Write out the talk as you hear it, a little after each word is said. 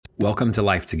Welcome to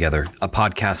Life Together, a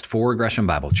podcast for Gresham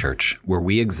Bible Church, where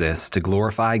we exist to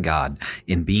glorify God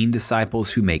in being disciples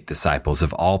who make disciples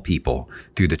of all people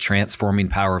through the transforming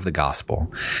power of the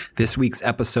gospel. This week's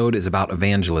episode is about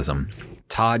evangelism.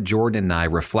 Todd, Jordan, and I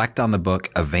reflect on the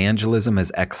book Evangelism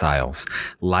as Exiles,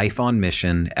 Life on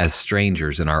Mission as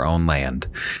Strangers in Our Own Land.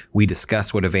 We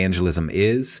discuss what evangelism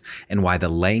is and why the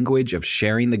language of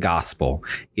sharing the gospel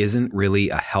isn't really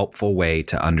a helpful way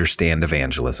to understand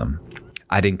evangelism.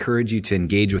 I'd encourage you to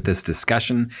engage with this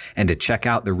discussion and to check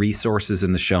out the resources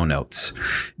in the show notes.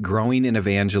 Growing in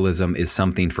evangelism is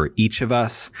something for each of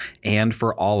us and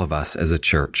for all of us as a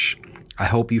church. I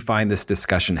hope you find this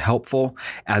discussion helpful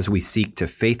as we seek to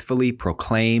faithfully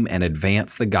proclaim and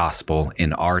advance the gospel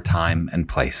in our time and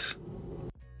place.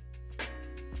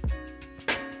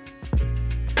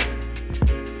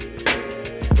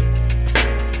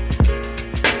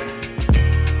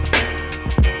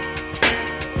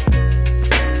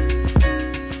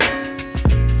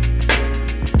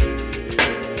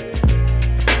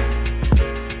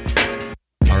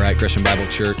 Gresham Bible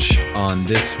Church. On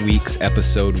this week's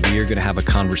episode, we are going to have a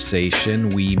conversation,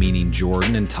 we meaning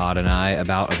Jordan and Todd and I,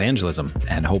 about evangelism.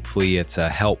 And hopefully it's a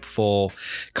helpful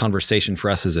conversation for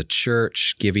us as a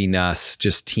church, giving us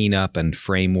just teeing up and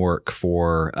framework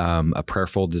for a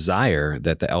prayerful desire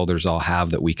that the elders all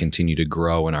have, that we continue to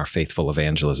grow in our faithful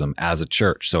evangelism as a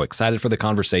church. So excited for the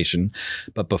conversation.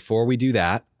 But before we do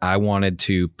that, I wanted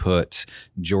to put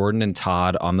Jordan and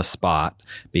Todd on the spot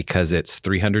because it's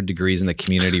 300 degrees in the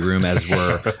community room as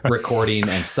we're recording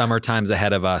and summertime's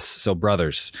ahead of us. So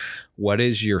brothers, what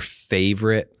is your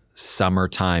favorite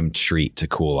summertime treat to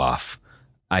cool off?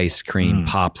 Ice cream,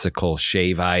 popsicle,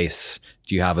 shave ice.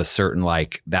 Do you have a certain,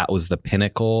 that was the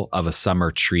pinnacle of a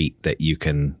summer treat that you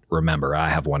can remember?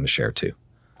 I have one to share too.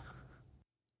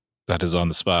 That is on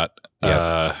the spot.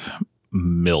 Yep.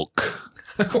 Milk.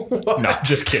 No,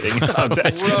 just kidding.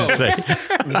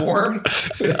 Warm?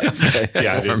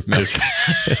 Yeah,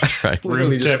 That's right.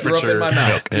 Room temperature in my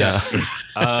mouth. Milk.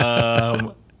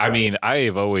 Yeah. I mean,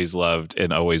 I've always loved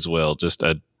and always will just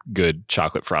a good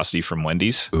chocolate frosty from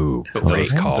Wendy's. Ooh,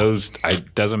 great call. Those,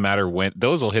 doesn't matter when,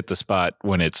 those will hit the spot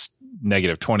when it's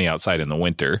 -20 outside in the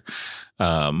winter.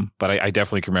 But I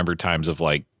definitely can remember times of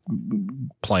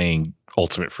playing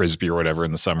ultimate frisbee or whatever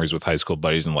in the summers with high school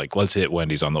buddies and let's hit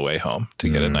Wendy's on the way home to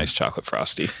get a nice chocolate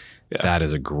frosty. Yeah. That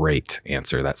is a great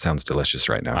answer. That sounds delicious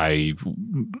right now.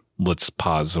 Let's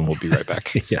pause and we'll be right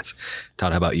back. Yes.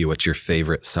 Todd, how about you? What's your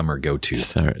favorite summer go-to?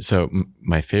 So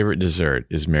my favorite dessert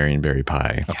is Marionberry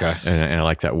pie. Okay. Yes. And I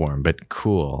like that warm, but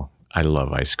cool. I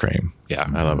love ice cream. Yeah.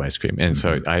 I love ice cream. And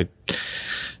so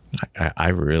I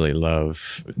really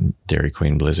love Dairy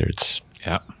Queen Blizzards.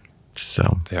 Yeah.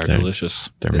 So they are delicious.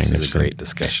 They're This magnificent. is a great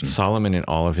discussion. Solomon in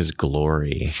all of his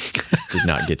glory did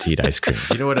not get to eat ice cream.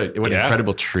 You know what an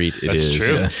incredible treat it That's is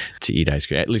true. to eat ice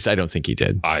cream. At least I don't think he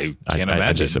did. I can't imagine.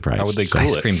 I'd be surprised. How would they So cool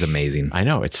Ice it? cream's amazing. I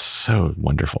know. It's so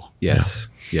wonderful. Yes.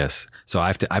 Yes. So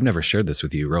I've never shared this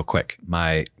with you real quick.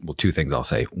 Two things I'll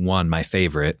say. One, my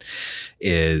favorite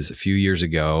is a few years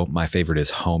ago, my favorite is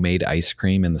homemade ice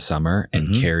cream in the summer.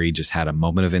 And Carrie just had a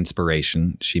moment of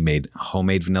inspiration. She made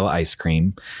homemade vanilla ice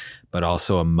cream, but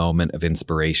also a moment of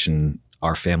inspiration.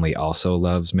 Our family also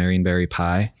loves Marionberry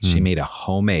pie. She made a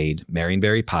homemade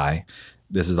Marionberry pie.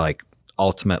 This is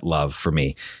ultimate love for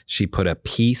me. She put a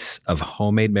piece of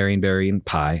homemade Marionberry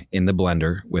pie in the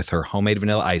blender with her homemade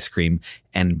vanilla ice cream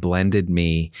and blended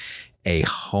me a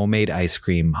homemade ice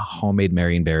cream, homemade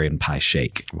Marionberry pie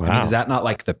shake. Wow. I mean, is that not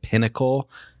the pinnacle?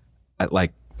 It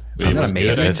Isn't that was good.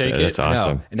 amazing? I'd take That's it.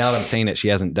 awesome. No. And now that I'm saying it, she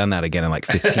hasn't done that again in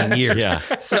 15 years. Yeah.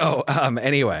 So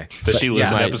anyway. Does she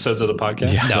listen to yeah. episodes of the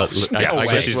podcast? Yeah. No. I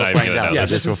guess she's not even going to know. Yeah,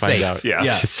 this. this we'll is find safe. out.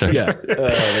 Yeah. Yeah.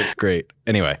 That's great.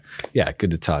 Anyway, yeah,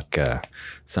 good to talk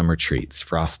summer treats,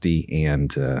 frosty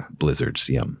and blizzards.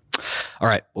 Yum. All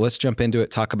right, well, let's jump into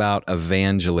it, talk about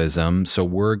evangelism. So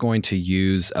we're going to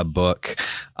use a book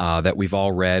that we've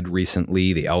all read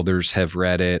recently. The elders have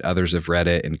read it. Others have read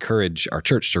it. Encourage our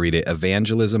church to read it.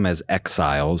 Evangelism as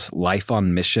Exiles, Life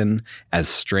on Mission as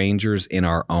Strangers in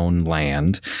Our Own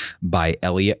Land by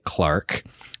Elliot Clark.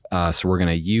 So we're going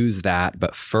to use that.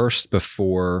 But first,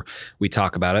 before we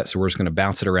talk about it, so we're just going to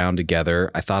bounce it around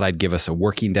together. I thought I'd give us a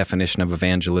working definition of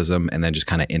evangelism and then just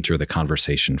kind of enter the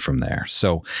conversation from there.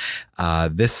 So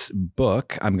this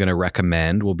book I'm going to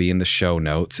recommend will be in the show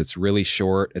notes. It's really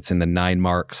short. It's in the 9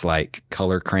 marks,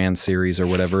 color crayon series or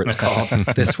whatever it's called.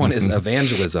 This one is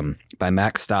Evangelism by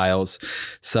Max Stiles,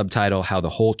 subtitle, How the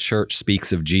Whole Church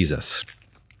Speaks of Jesus.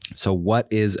 So what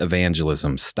is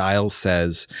evangelism? Stiles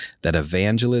says that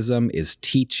evangelism is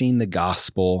teaching the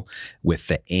gospel with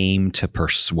the aim to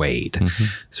persuade. Mm-hmm.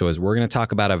 So as we're going to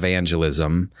talk about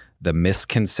evangelism, the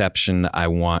misconception I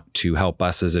want to help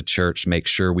us as a church make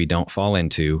sure we don't fall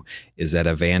into is that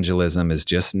evangelism is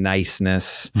just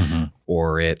niceness, mm-hmm.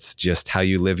 or it's just how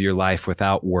you live your life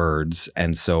without words.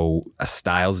 And so a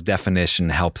Stiles definition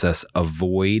helps us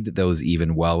avoid those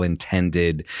even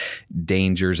well-intended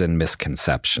dangers and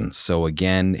misconceptions. So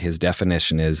again, his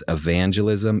definition is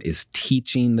evangelism is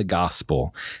teaching the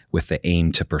gospel with the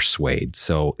aim to persuade.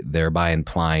 So thereby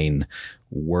implying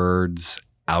words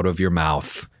out of your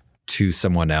mouth to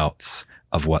someone else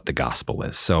of what the gospel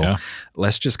is. So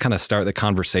let's just kind of start the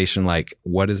conversation, like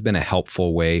what has been a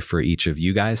helpful way for each of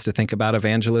you guys to think about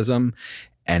evangelism,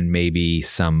 and maybe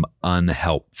some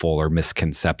unhelpful or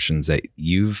misconceptions that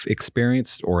you've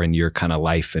experienced or in your kind of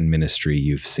life and ministry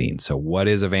you've seen. So what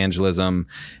is evangelism,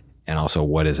 and also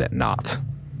what is it not?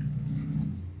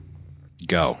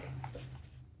 Go.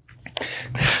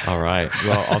 All right.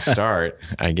 Well, I'll start,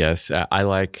 I guess. I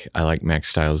like Max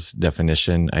Stiles'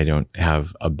 definition. I don't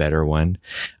have a better one.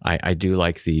 I do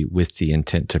like the with the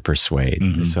intent to persuade.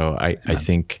 Mm-hmm. So I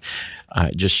think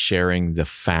just sharing the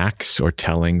facts or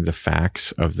telling the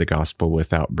facts of the gospel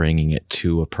without bringing it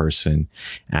to a person,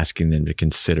 asking them to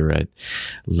consider it,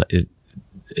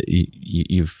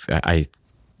 you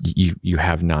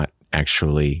have not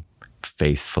actually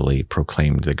faithfully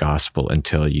proclaimed the gospel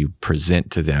until you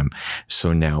present to them.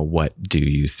 So now what do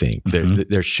you think? Mm-hmm.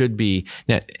 There should be,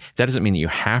 that doesn't mean that you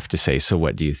have to say, so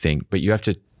what do you think? But you have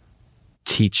to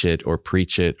teach it or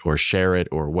preach it or share it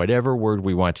or whatever word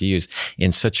we want to use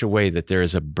in such a way that there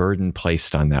is a burden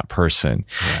placed on that person.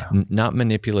 Yeah. Not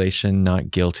manipulation, not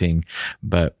guilting,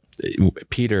 but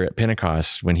Peter at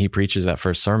Pentecost, when he preaches that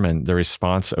first sermon, the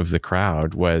response of the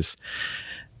crowd was,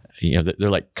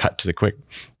 they're like cut to the quick.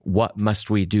 What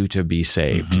must we do to be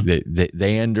saved? Mm-hmm.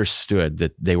 They understood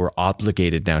that they were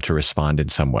obligated now to respond in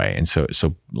some way. And so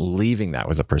leaving that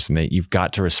with a person, you've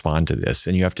got to respond to this,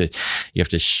 and you have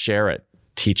to share it,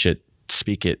 teach it,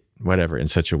 speak it, whatever, in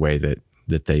such a way that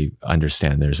they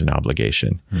understand there's an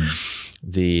obligation.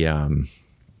 Mm.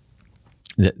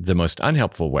 The most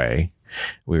unhelpful way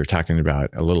we were talking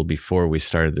about a little before we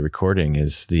started the recording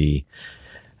is the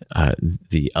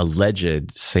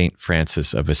alleged Saint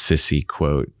Francis of Assisi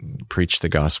quote, "Preach the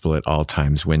gospel at all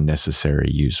times, when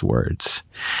necessary, use words."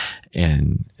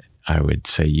 And I would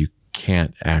say you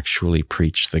can't actually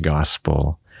preach the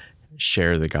gospel,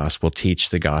 share the gospel, teach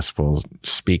the gospel,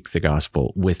 speak the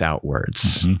gospel without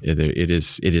words. Mm-hmm.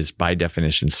 It is by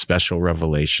definition special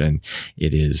revelation.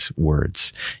 It is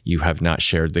words. You have not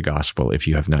shared the gospel if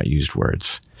you have not used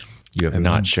words. You have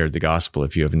not shared the gospel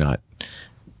if you have not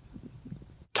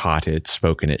taught it,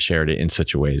 spoken it, shared it in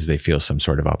such a way as they feel some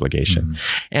sort of obligation.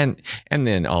 Mm-hmm. And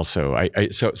then also,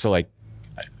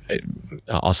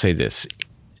 I'll say this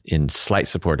in slight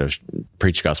support of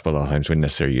preach gospel at all times, when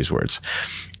necessary, use words.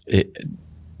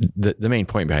 The main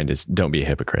point behind it is don't be a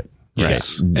hypocrite.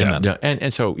 Yes. Right? Yeah.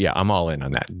 And so, I'm all in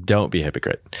on that. Don't be a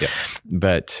hypocrite. Yeah.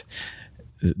 But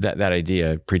that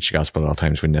idea, preach the gospel at all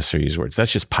times, when necessary, use words,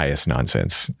 that's just pious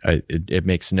nonsense. It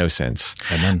makes no sense.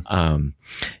 Amen.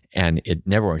 And it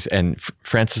never works. And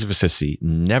Francis of Assisi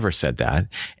never said that.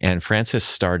 And Francis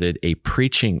started a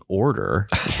preaching order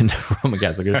in the Roman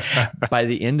Catholic Church. By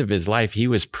the end of his life, he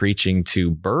was preaching to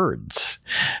birds.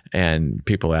 And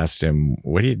people asked him,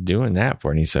 "What are you doing that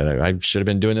for?" And he said, "I should have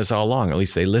been doing this all along. At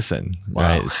least they listen."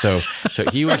 Wow. Right? So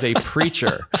he was a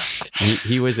preacher.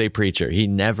 He was a preacher. He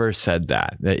never said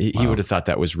that. He would have thought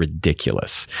that was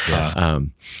ridiculous. Yes.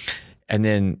 And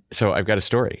then, so I've got a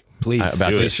story. Please,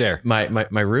 about this. Share. My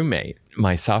roommate,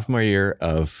 my sophomore year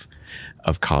of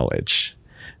college,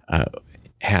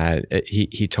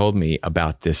 he told me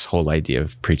about this whole idea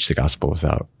of preach the gospel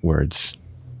without words,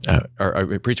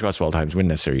 or preach the gospel all times, when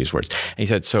necessary, use words. And he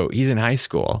said, so he's in high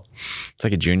school. It's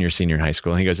like a junior, senior in high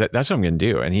school. And he goes, that's what I'm going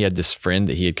to do. And he had this friend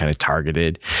that he had kind of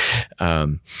targeted,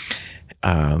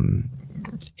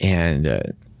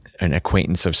 an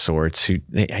acquaintance of sorts who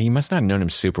he must not have known him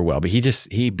super well, but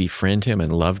he befriended him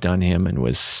and loved on him and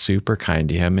was super kind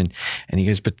to him. And he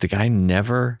goes, but the guy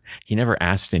never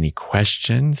asked any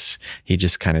questions. He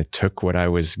just kind of took what I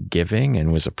was giving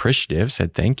and was appreciative,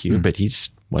 said thank you, but he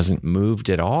just wasn't moved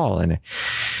at all. And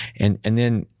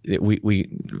then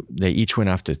they each went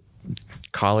off to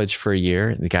college for a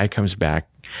year. The guy comes back,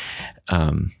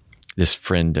 this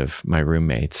friend of my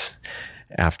roommates,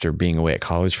 after being away at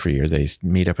college for a year, they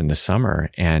meet up in the summer,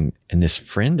 and this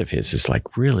friend of his is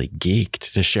like really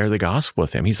geeked to share the gospel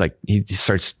with him. He's like, he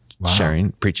starts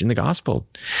preaching the gospel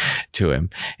to him.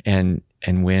 And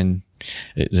when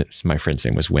my friend's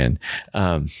name was Win.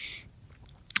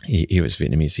 He was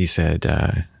Vietnamese. He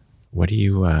said, what do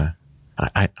you,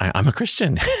 I'm a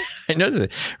Christian. I know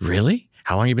that. Really?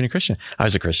 How long have you been a Christian? I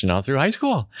was a Christian all through high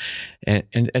school. And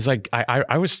it's like,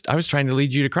 I was trying to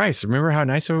lead you to Christ. Remember how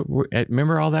nice,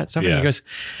 remember all that stuff? Yeah. And he goes,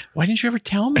 why didn't you ever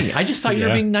tell me? I just thought you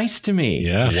were being nice to me.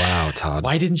 Yeah. Wow, Todd.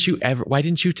 Why didn't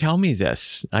you tell me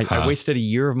this? I wasted a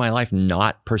year of my life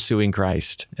not pursuing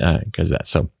Christ because of that.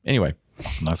 So anyway.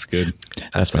 That's good.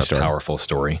 That's my a story. Powerful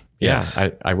story. Yeah. Yes.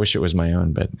 I wish it was my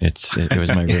own, but it was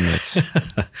my roommate's.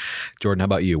 Jordan, how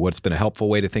about you? What's been a helpful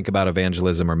way to think about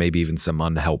evangelism, or maybe even some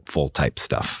unhelpful type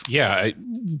stuff? Yeah.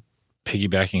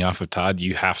 Piggybacking off of Todd,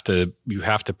 you have to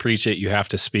preach it. You have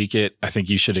to speak it. I think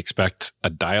you should expect a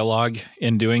dialogue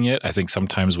in doing it. I think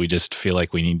sometimes we just feel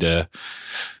like we need to,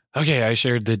 okay, I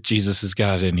shared that Jesus is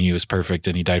God and he was perfect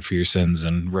and he died for your sins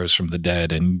and rose from the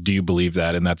dead. And do you believe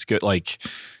that? And that's good. Like,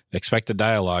 expect a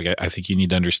dialogue. I think you need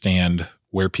to understand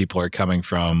where people are coming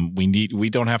from. We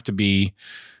don't have to be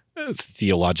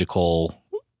theological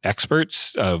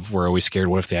experts of we're always scared.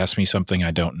 What if they ask me something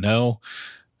I don't know?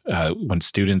 When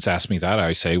students ask me that,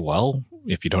 I say, well,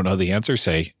 if you don't know the answer,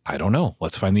 say, I don't know.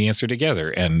 Let's find the answer together.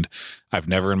 And I've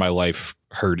never in my life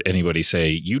heard anybody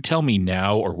say, you tell me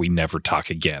now or we never talk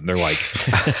again. They're like,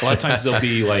 a lot of times they'll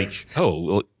be like, oh,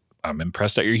 well, I'm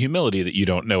impressed at your humility that you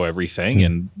don't know everything,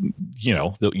 and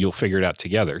you'll figure it out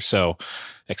together. So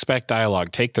expect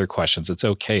dialogue, take their questions. It's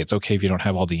okay. It's okay if you don't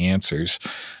have all the answers.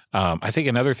 I think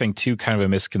another thing too, kind of a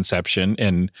misconception,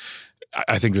 and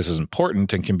I think this is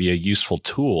important and can be a useful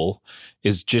tool,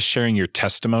 is just sharing your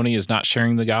testimony is not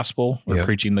sharing the gospel or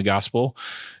preaching the gospel.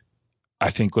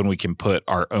 I think when we can put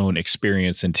our own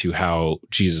experience into how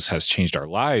Jesus has changed our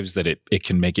lives, that it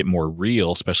can make it more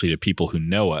real, especially to people who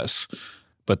know us.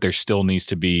 But there still needs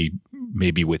to be,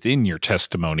 maybe within your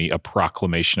testimony, a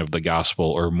proclamation of the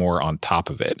gospel or more on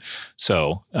top of it.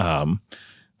 So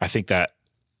I think that,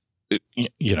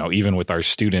 even with our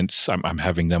students, I'm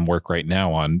having them work right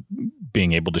now on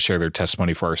being able to share their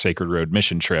testimony for our Sacred Road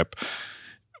mission trip.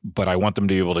 But I want them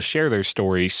to be able to share their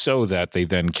story so that they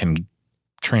then can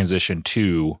transition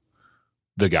to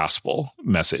the gospel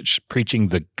message. Preaching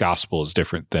the gospel is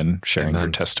different than sharing their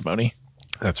testimony.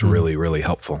 That's really, really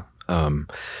helpful.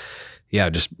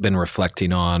 Just been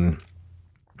reflecting on,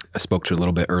 I spoke to it a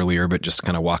little bit earlier, but just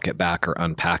kind of walk it back or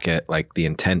unpack it. Like the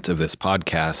intent of this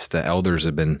podcast, the elders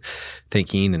have been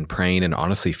thinking and praying and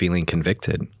honestly feeling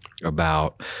convicted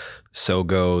about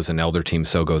SOGOs and elder team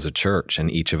SOGOs a church,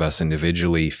 and each of us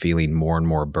individually feeling more and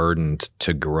more burdened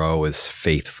to grow as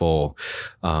faithful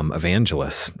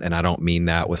evangelists. And I don't mean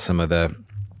that with some of the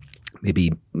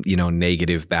maybe,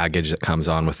 negative baggage that comes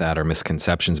on with that or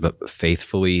misconceptions, but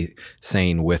faithfully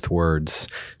saying with words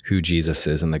who Jesus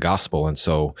is in the gospel. And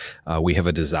so we have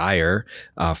a desire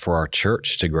for our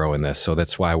church to grow in this. So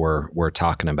that's why we're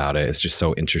talking about it. It's just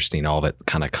so interesting, all that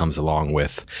kind of comes along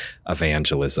with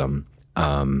evangelism.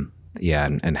 And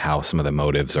how some of the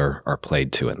motives are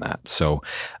played to in that. So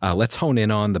let's hone in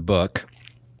on the book.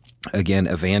 Again,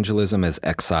 Evangelism as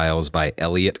Exiles by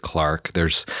Elliot Clark.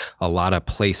 There's a lot of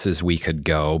places we could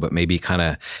go, but maybe kind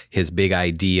of his big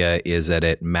idea is that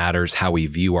it matters how we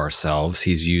view ourselves.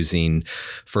 He's using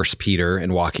 1 Peter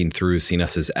and walking through, seeing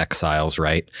us as exiles,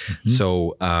 right? Mm-hmm.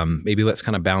 So maybe let's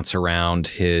kind of bounce around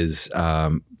his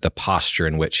the posture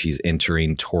in which he's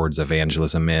entering towards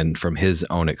evangelism in from his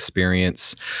own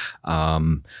experience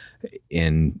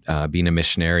in being a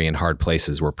missionary in hard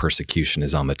places where persecution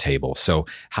is on the table. So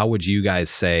how would you guys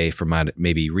say, from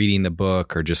maybe reading the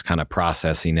book or just kind of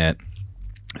processing it,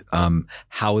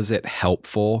 how is it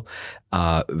helpful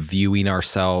viewing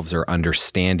ourselves or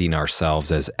understanding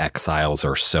ourselves as exiles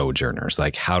or sojourners?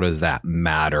 Like, how does that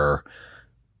matter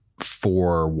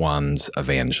for one's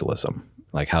evangelism?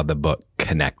 Like, how'd the book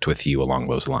connect with you along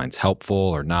those lines? Helpful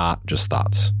or not? Just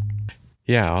thoughts.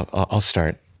 Yeah, I'll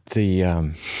start. The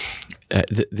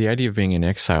idea of being in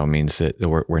exile means that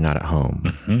we're not at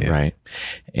home, right?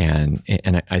 And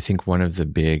I think one of the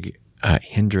big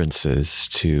hindrances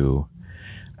to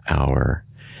our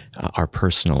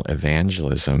personal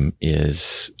evangelism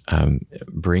is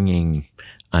bringing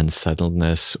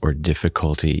unsettledness or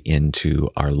difficulty into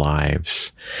our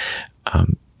lives.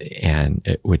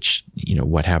 Which,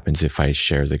 what happens if I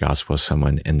share the gospel with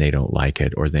someone and they don't like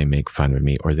it, or they make fun of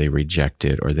me, or they reject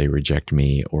it, or they reject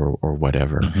me, or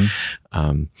whatever.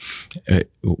 Mm-hmm.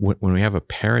 When we have a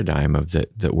paradigm of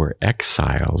that we're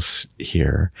exiles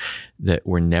here, that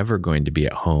we're never going to be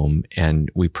at home, and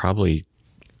we probably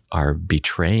are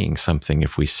betraying something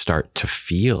if we start to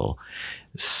feel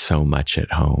so much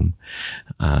at home.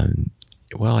 I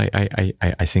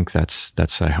think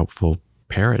that's a helpful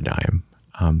paradigm.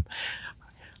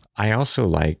 I also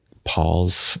like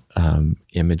Paul's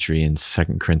imagery in 2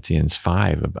 Corinthians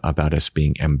 5 about us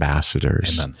being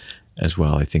ambassadors. Amen. As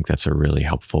well. I think that's a really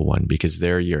helpful one, because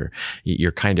there you're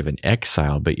kind of an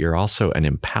exile, but you're also an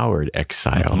empowered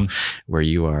exile, where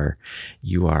you are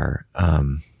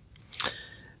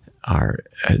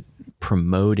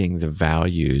promoting the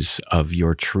values of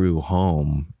your true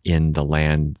home in the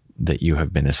land that you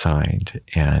have been assigned.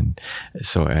 And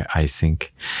so I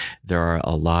think there are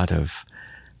a lot of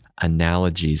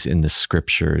analogies in the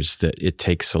scriptures that it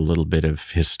takes a little bit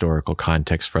of historical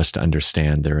context for us to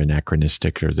understand. They're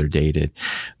anachronistic or they're dated.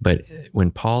 But when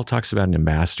Paul talks about an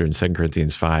ambassador in 2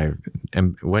 Corinthians 5,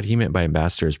 and what he meant by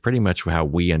ambassador is pretty much how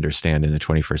we understand in the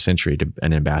 21st century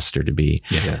an ambassador to be.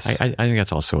 Yes. I think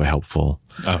that's also a helpful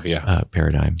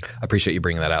paradigm. I appreciate you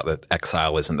bringing that out, that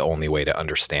exile isn't the only way to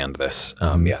understand this.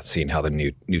 Seeing how the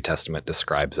New Testament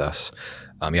describes us.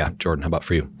 Jordan, how about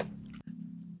for you?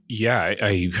 Yeah,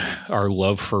 our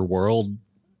love for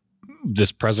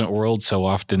this present world so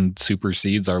often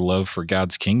supersedes our love for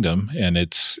God's kingdom. And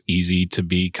it's easy to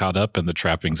be caught up in the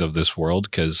trappings of this world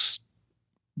because,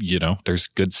 there's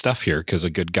good stuff here because a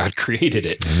good God created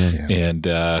it. And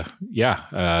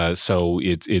so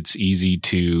it's easy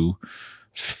to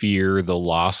fear the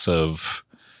loss of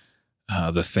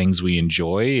the things we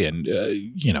enjoy and,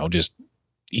 just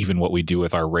even what we do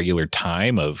with our regular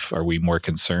time are we more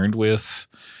concerned with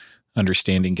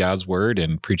understanding God's word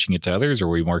and preaching it to others? Or are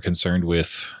we more concerned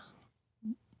with,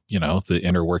 the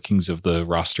inner workings of the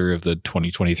roster of the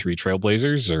 2023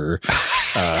 Trailblazers? Or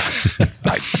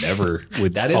I never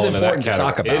would. That is important to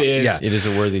talk about. It is. Yeah. It is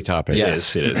a worthy topic.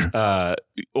 Yes, it is.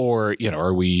 Or,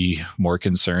 are we more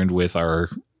concerned with our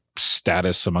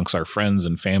status amongst our friends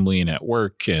and family and at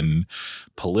work and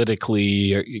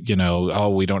politically,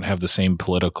 we don't have the same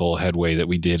political headway that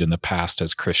we did in the past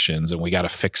as Christians, and we got to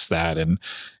fix that. And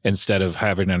instead of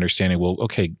having an understanding, well,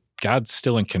 okay, God's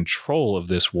still in control of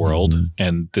this world,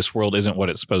 and this world isn't what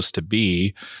it's supposed to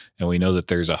be. And we know that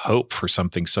there's a hope for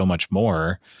something so much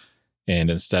more. And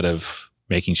instead of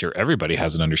making sure everybody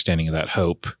has an understanding of that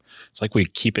hope, it's like we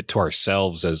keep it to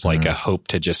ourselves as like a hope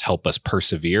to just help us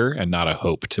persevere and not a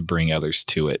hope to bring others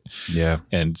to it. Yeah.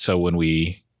 And so when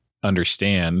we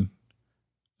understand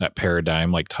that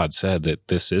paradigm, like Todd said, that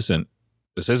this isn't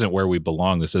where we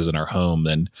belong, this isn't our home,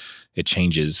 then it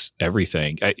changes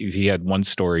everything. He had one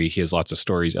story, he has lots of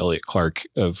stories, Elliot Clark,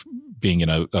 of being in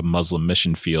a Muslim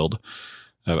mission field.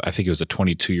 I think it was a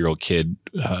 22-year-old kid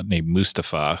named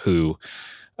Mustafa who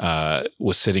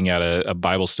was sitting at a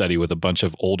Bible study with a bunch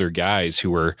of older guys who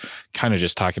were kind of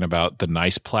just talking about the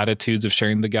nice platitudes of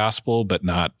sharing the gospel, but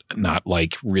not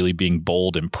like really being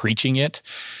bold and preaching it.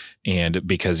 And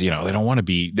because, they don't want to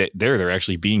be they're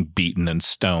actually being beaten and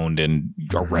stoned and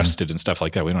arrested and stuff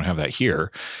like that. We don't have that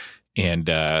here. And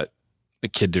the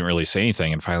kid didn't really say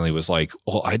anything, and finally was like,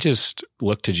 well, I just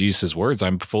looked to Jesus' words.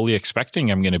 I'm fully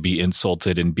expecting I'm going to be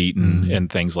insulted and beaten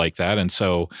and things like that. And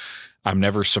so I'm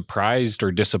never surprised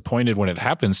or disappointed when it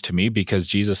happens to me because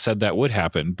Jesus said that would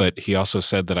happen, but he also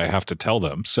said that I have to tell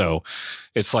them. So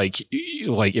it's like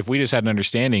if we just had an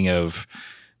understanding of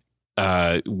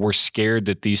we're scared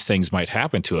that these things might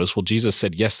happen to us. Well, Jesus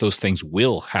said, yes, those things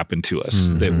will happen to us,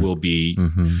 that we'll be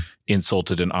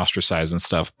insulted and ostracized and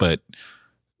stuff. But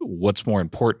what's more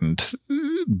important,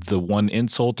 the one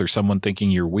insult or someone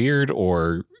thinking you're weird,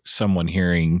 or someone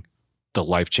hearing the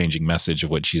life-changing message of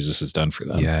what Jesus has done for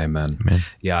them? Yeah, amen.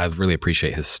 Yeah, I really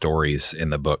appreciate his stories in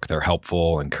the book. They're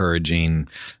helpful, encouraging,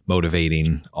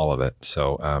 motivating, all of it.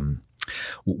 So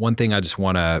one thing I just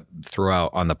want to throw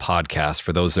out on the podcast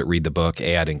for those that read the book,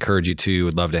 I'd encourage you to,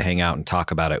 would love to hang out and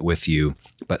talk about it with you,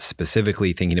 but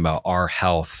specifically thinking about our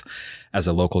health as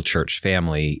a local church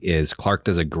family is Clark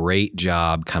does a great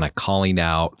job kind of calling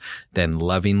out, then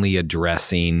lovingly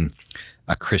addressing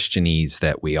a Christianese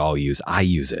that we all use. I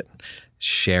use it.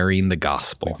 Sharing the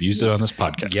gospel. We've used it on this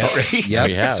podcast already.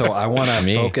 Yep. So I want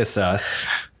to focus us,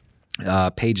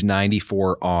 page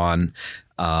 94 on,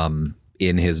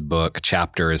 in his book,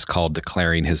 chapter is called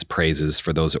Declaring His Praises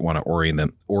for those that want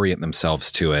to orient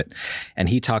themselves to it. And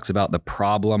he talks about the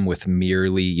problem with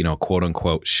merely, quote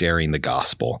unquote, sharing the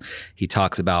gospel. He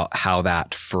talks about how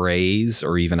that phrase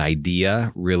or even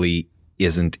idea really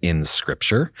isn't in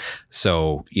scripture.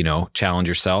 So, challenge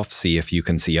yourself, see if you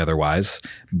can see otherwise,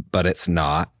 but it's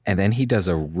not. And then he does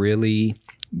a really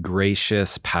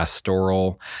gracious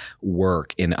pastoral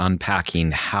work in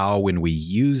unpacking how, when we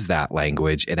use that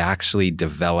language, it actually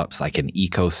develops like an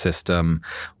ecosystem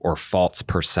or false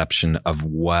perception of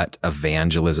what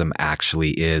evangelism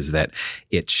actually is, that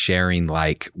it's sharing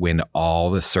like when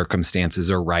all the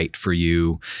circumstances are right for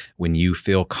you, when you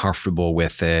feel comfortable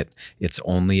with it. It's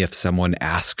only if someone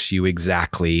asks you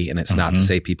exactly, and it's not to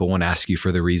say people won't ask you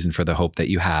for the reason for the hope that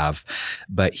you have,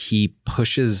 but he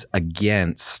pushes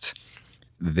against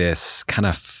this kind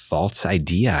of false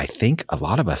idea I think a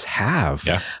lot of us have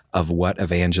of what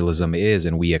evangelism is,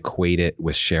 and we equate it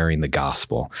with sharing the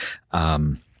gospel.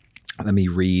 Let me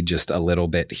read just a little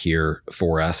bit here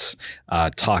for us,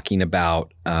 talking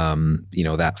about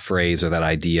that phrase or that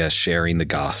idea, sharing the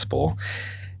gospel.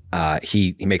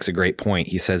 He makes a great point.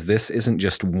 He says, this isn't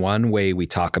just one way we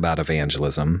talk about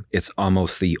evangelism. It's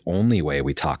almost the only way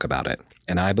we talk about it.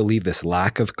 And I believe this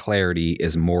lack of clarity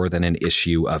is more than an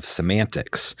issue of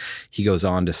semantics. He goes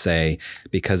on to say,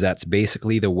 because that's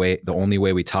basically the only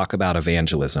way we talk about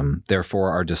evangelism. Therefore,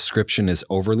 our description is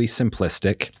overly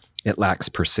simplistic. It lacks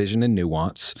precision and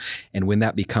nuance. And when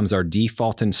that becomes our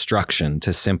default instruction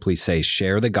to simply say,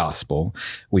 share the gospel,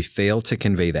 we fail to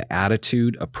convey the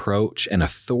attitude, approach, and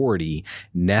authority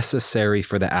necessary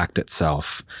for the act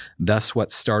itself. Thus,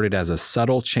 what started as a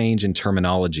subtle change in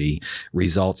terminology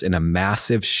results in a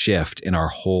massive shift in our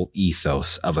whole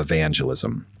ethos of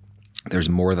evangelism. There's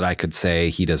more that I could say.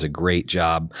 He does a great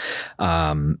job,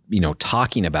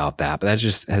 talking about that. But that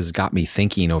just has got me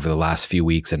thinking over the last few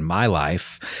weeks in my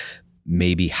life,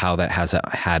 maybe how that has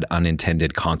had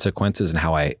unintended consequences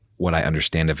and what I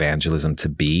understand evangelism to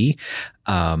be.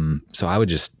 So I would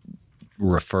just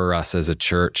refer us as a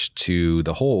church to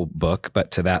the whole book,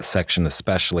 but to that section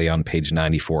especially on page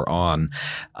 94 on,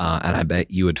 and I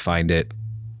bet you would find it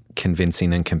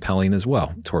convincing and compelling as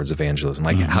well towards evangelism.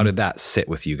 Like, how did that sit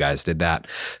with you guys? Did that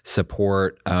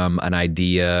support an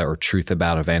idea or truth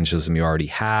about evangelism you already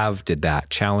have? Did that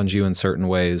challenge you in certain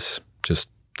ways? Just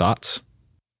thoughts?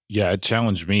 Yeah, it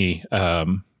challenged me.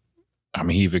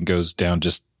 He even goes down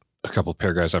just a couple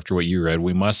paragraphs after what you read.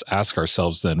 We must ask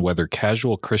ourselves then whether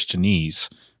casual Christianese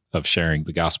of sharing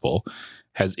the gospel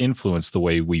has influenced the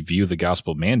way we view the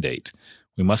gospel mandate.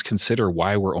 We must consider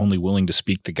why we're only willing to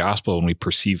speak the gospel when we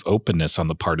perceive openness on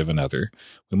the part of another.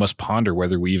 We must ponder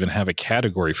whether we even have a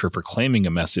category for proclaiming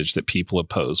a message that people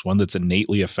oppose, one that's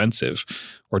innately offensive,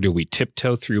 or do we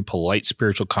tiptoe through polite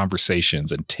spiritual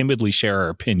conversations and timidly share our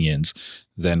opinions,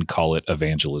 then call it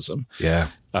evangelism?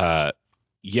 Every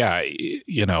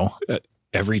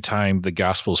time the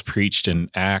gospel is preached in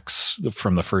Acts,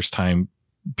 from the first time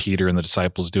Peter and the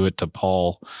disciples do it to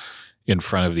Paul in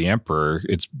front of the emperor,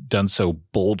 it's done so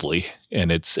boldly,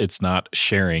 and it's not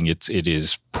sharing, it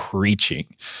is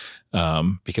preaching,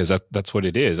 because that's what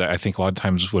it is. I think a lot of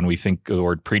times when we think of the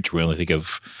word preach, we only think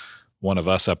of one of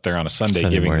us up there on a Sunday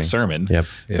giving morning. The sermon. Yep.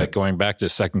 But going back to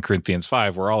 2 Corinthians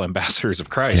 5, we're all ambassadors of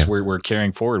Christ. Yep. We're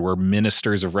carrying forward. We're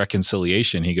ministers of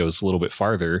reconciliation. He goes a little bit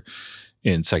farther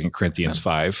in 2 Corinthians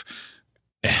 5.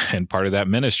 And part of that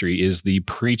ministry is the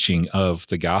preaching of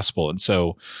the gospel. And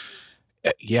so,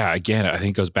 again, I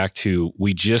think it goes back to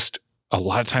a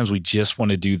lot of times we just want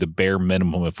to do the bare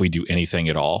minimum if we do anything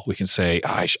at all. We can say,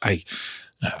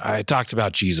 I talked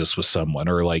about Jesus with someone,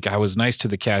 or like I was nice to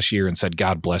the cashier and said,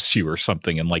 God bless you or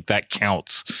something. And like that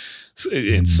counts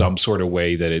in some sort of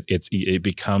way that it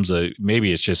becomes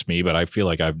maybe it's just me, but I feel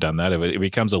like I've done that. It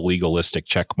becomes a legalistic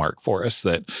check mark for us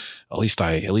that at least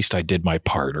I did my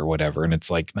part or whatever. And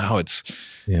it's like, no, it's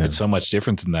so much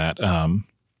different than that.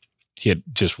 He had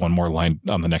just one more line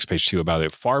on the next page too about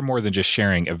it. Far more than just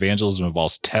sharing, evangelism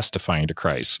involves testifying to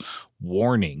Christ,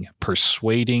 warning,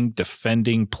 persuading,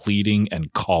 defending, pleading,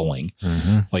 and calling.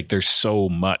 Like there's so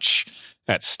much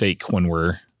at stake when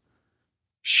we're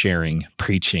sharing,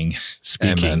 preaching,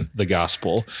 speaking the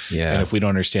gospel. Yeah. And if we don't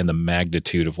understand the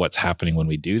magnitude of what's happening when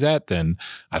we do that, then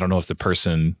I don't know if the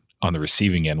person on the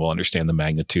receiving end will understand the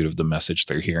magnitude of the message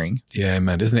they're hearing. Yeah,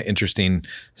 amen. Isn't it interesting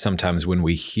sometimes when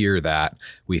we hear that,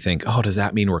 we think, oh, does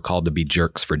that mean we're called to be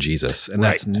jerks for Jesus? And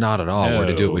that's not at all. No. We're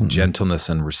to do it with gentleness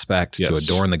and respect, to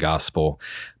adorn the gospel.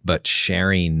 But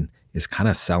sharing is kind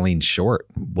of selling short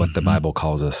what the Bible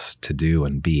calls us to do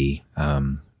and be.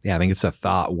 I think it's a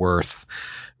thought worth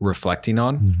reflecting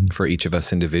on for each of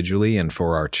us individually and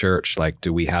for our church. Like,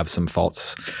 do we have some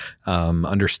false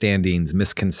understandings,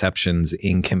 misconceptions,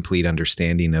 incomplete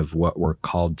understanding of what we're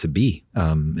called to be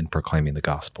in proclaiming the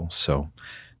gospel? So,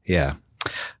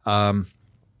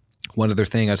 One other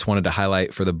thing I just wanted to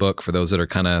highlight for the book, for those that are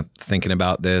kind of thinking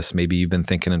about this, maybe you've been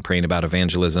thinking and praying about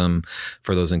evangelism.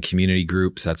 For those in community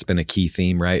groups, that's been a key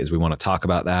theme, right? Is we want to talk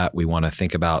about that. We want to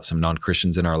think about some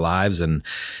non-Christians in our lives and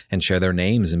share their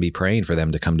names and be praying for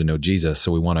them to come to know Jesus.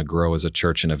 So we want to grow as a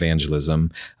church in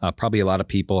evangelism. Probably a lot of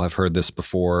people have heard this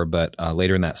before, but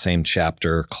later in that same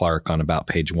chapter, Clark on about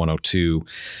page 102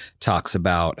 talks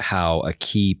about how a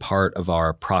key part of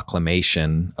our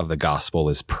proclamation of the gospel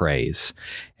is praise.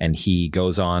 And he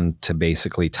goes on to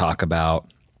basically talk about,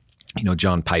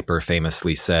 John Piper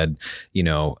famously said,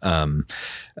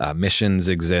 missions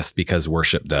exist because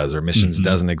worship does, or missions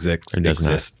doesn't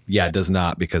exist. Yeah, it does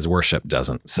not, because worship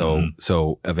doesn't.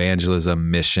 So evangelism,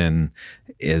 mission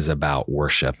is about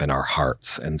worship in our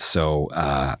hearts. And so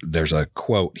there's a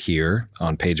quote here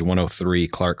on page 103.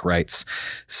 Clark writes,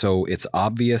 "So it's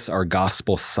obvious our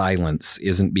gospel silence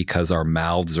isn't because our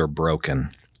mouths are broken.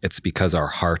 It's because our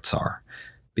hearts are.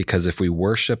 Because if we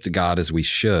worshiped God as we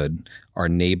should, our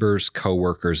neighbors,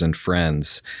 coworkers, and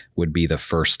friends would be the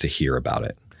first to hear about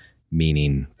it,"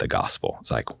 meaning the gospel.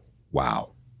 It's like,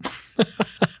 wow.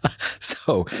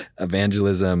 So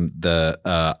evangelism, the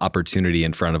opportunity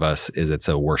in front of us it's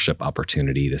a worship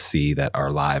opportunity to see that our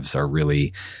lives are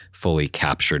really fully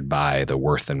captured by the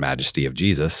worth and majesty of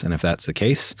Jesus. And if that's the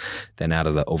case, then out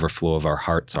of the overflow of our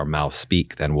hearts, our mouths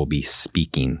speak, then we'll be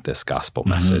speaking this gospel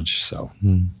message. So,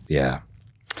 yeah.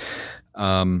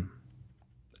 How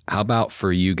about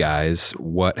for you guys,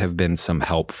 what have been some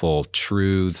helpful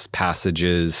truths,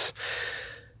 passages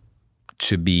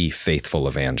to be faithful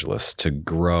evangelists, to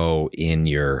grow in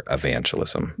your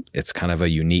evangelism? It's kind of a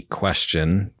unique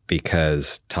question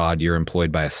because, Todd, you're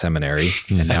employed by a seminary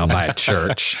and now by a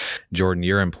church. Jordan,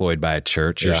 you're employed by a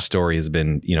church. Your story has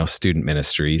been, student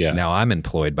ministries. Yeah. Now I'm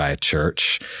employed by a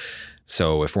church.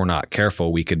 So if we're not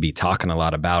careful, we could be talking a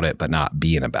lot about it, but not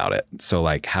being about it. So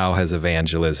how has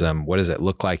evangelism, what does it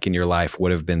look like in your life?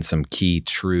 What have been some key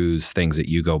truths, things that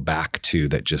you go back to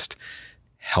that just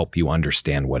help you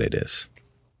understand what it is?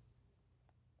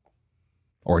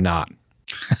 Or not?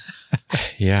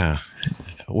 Yeah.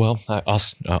 Well,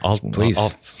 I'll please.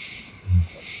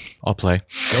 I'll play.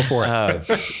 Go for it.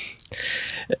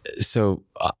 So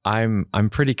I'm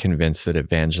pretty convinced that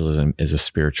evangelism is a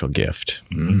spiritual gift.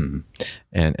 And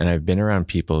I've been around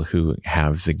people who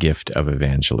have the gift of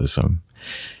evangelism,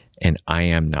 and I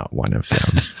am not one of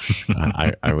them.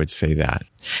 I would say that.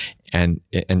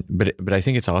 But I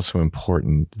think it's also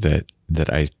important that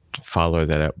I follow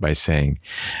that up by saying,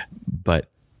 but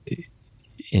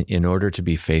in order to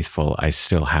be faithful, I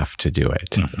still have to do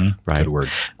it. Right? Good word.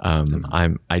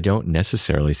 I don't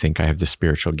necessarily think I have the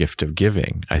spiritual gift of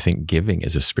giving. I think giving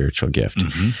is a spiritual gift.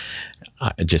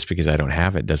 Just because I don't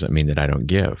have it doesn't mean that I don't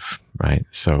give. Right?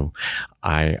 So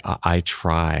I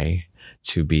try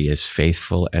to be as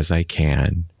faithful as I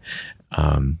can,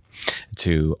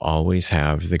 to always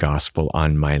have the gospel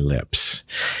on my lips.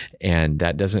 And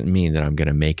that doesn't mean that I'm going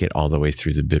to make it all the way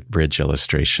through the bridge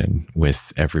illustration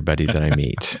with everybody that I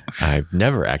meet. I've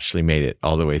never actually made it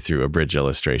all the way through a bridge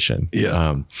illustration,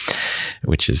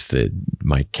 which is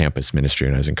my campus ministry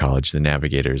when I was in college. The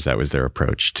Navigators, that was their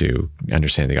approach to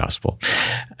understanding the gospel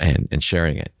and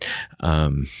sharing it.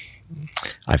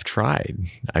 I've tried.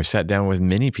 I've sat down with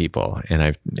many people, and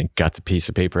I've got the piece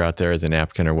of paper out there, the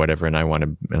napkin or whatever, and I want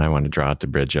to draw out the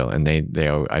bridge. And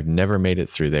I've never made it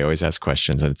through. They always ask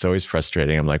questions, and it's always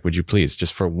frustrating. I'm like, would you please,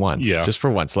 just for once,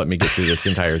 let me get through this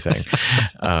entire thing.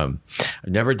 I've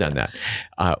never done that.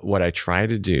 What I try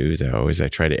to do, though, is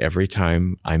every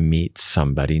time I meet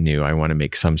somebody new, I want to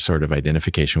make some sort of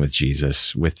identification with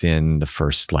Jesus within the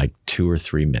first 2 or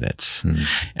 3 minutes.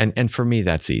 And for me,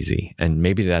 that's easy. And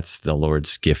maybe that's the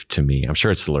Lord's gift to me. I'm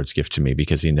sure it's the Lord's gift to me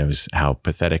because he knows how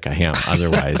pathetic I am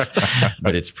otherwise.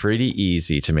 But it's pretty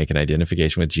easy to make an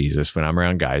identification with Jesus when I'm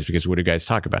around guys, because what do guys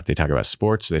talk about? They talk about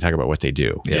sports. They talk about what they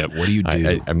do. Yeah. What do you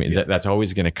do? I mean, that's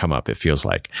always going to come up. It feels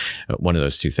like one of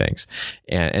those two things.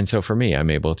 And so for me,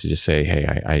 I'm able to just say,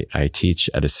 hey, I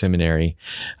teach at a seminary.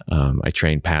 I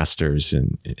train pastors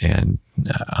and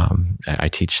I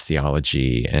teach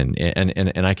theology and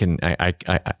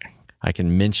I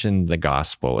can mention the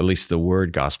gospel, at least the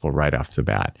word gospel, right off the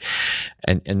bat.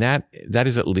 And that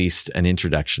is at least an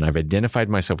introduction. I've identified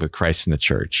myself with Christ in the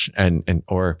church.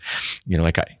 Or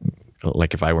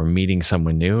if I were meeting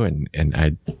someone new and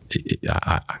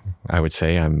I would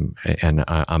say I'm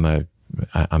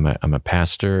a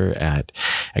pastor at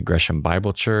Gresham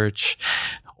Bible Church.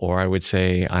 Or I would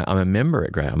say I'm a member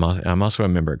at Gresham. I'm also a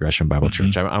member at Gresham Bible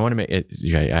Church. I want to make it.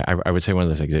 I would say one of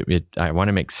those things. I want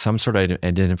to make some sort of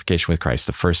identification with Christ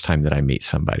the first time that I meet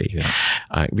somebody,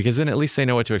 because then at least they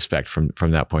know what to expect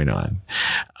from that point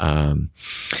on.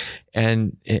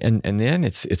 and then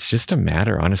it's just a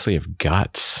matter, honestly, of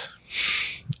guts.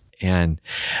 And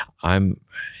I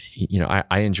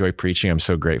enjoy preaching. I'm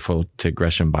so grateful to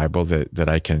Gresham Bible that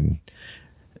I can,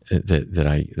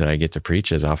 that I get to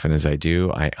preach as often as I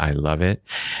do. I love it.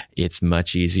 It's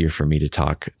much easier for me to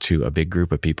talk to a big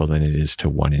group of people than it is to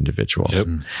one individual. Yep.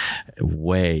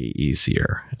 Way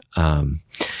easier.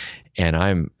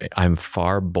 And I'm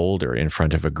far bolder in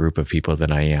front of a group of people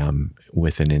than I am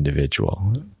with an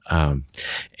individual.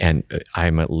 And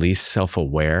I'm at least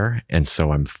self-aware. And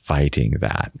so I'm fighting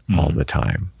that all the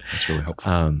time. That's really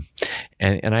helpful.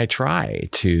 And I try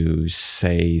to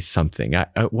say something.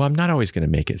 I'm not always going to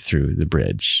make it through the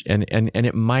bridge. And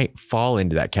it might fall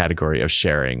into that category of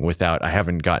sharing without, I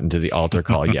haven't gotten to the altar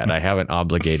call yet. I haven't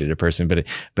obligated a person, but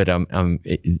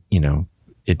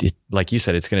it, like you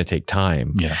said, it's going to take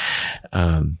time. Yeah.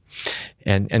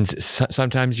 And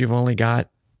sometimes you've only got,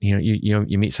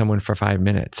 you meet someone for 5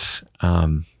 minutes.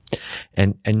 And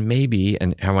maybe,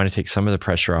 and I want to take some of the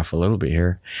pressure off a little bit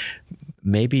here,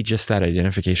 maybe just that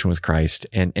identification with Christ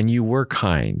and you were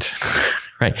kind,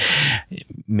 right?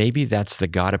 Maybe that's the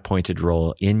God-appointed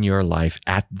role in your life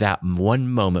at that one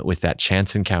moment with that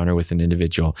chance encounter with an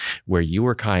individual where you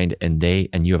were kind and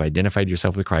you have identified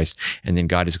yourself with Christ, and then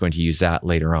God is going to use that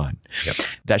later on. Yep.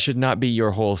 That should not be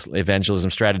your whole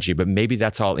evangelism strategy, but maybe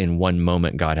that's all in one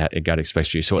moment God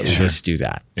expects you. So at least do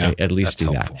that. Yeah, At least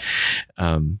do helpful.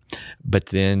 that. But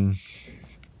then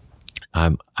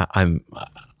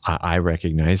I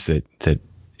recognize that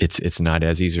it's not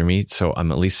as easy for me. So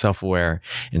I'm at least self-aware.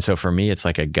 And so for me, it's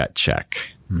like a gut check.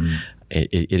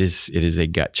 It is a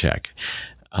gut check.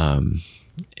 And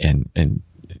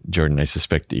Jordan, I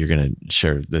suspect that you're going to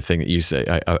share the thing that you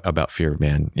say about fear of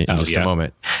man in just a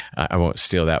moment. I won't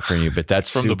steal that from you, but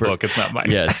that's from the book. It's not mine.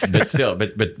 Yes, but still,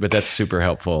 but that's super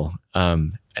helpful.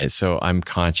 So I'm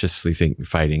consciously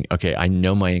fighting, okay, I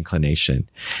know my inclination,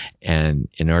 and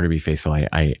in order to be faithful,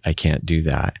 I can't do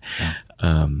that.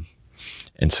 Yeah.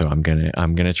 And so I'm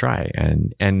gonna try,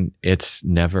 and it's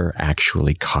never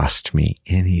actually cost me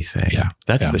anything. Yeah.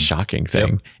 That's the shocking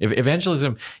thing. Yep.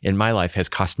 Evangelism in my life has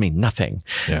cost me nothing.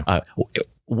 Yeah.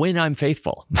 When I'm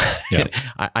faithful. Yeah.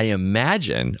 I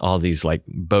imagine all these like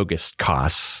bogus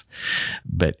costs,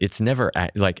 but it's never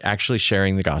like actually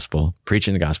sharing the gospel,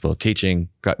 preaching the gospel, teaching,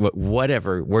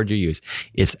 whatever word you use.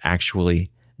 It's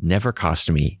actually never cost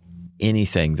me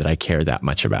anything that I care that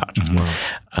much about.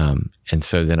 Mm-hmm. And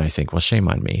so then I think, well, shame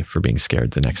on me for being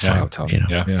scared the next time.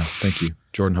 Yeah. Thank you.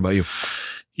 Jordan, how about you?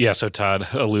 Yeah. So Todd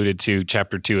alluded to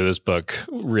chapter 2 of this book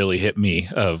really hit me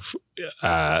of,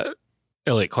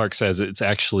 Elliot Clark says it's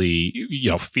actually,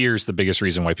 fear is the biggest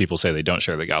reason why people say they don't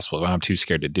share the gospel. Well, I'm too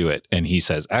scared to do it. And he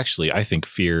says, actually, I think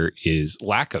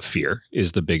lack of fear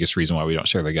is the biggest reason why we don't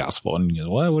share the gospel. And he goes,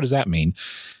 well, what does that mean?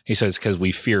 He says, because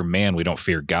we fear man, we don't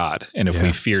fear God. And if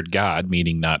we feared God,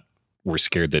 meaning not we're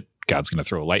scared that God's going to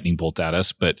throw a lightning bolt at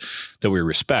us, but that we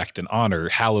respect and honor,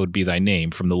 hallowed be thy name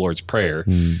from the Lord's Prayer,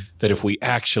 that if we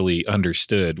actually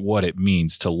understood what it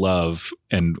means to love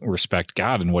and respect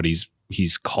God and what he's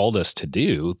called us to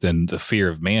do, then the fear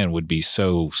of man would be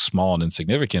so small and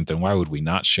insignificant. Then why would we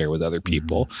not share with other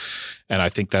people? And I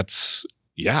think that's,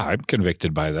 I'm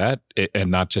convicted by that. And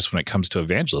not just when it comes to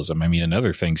evangelism. I mean, and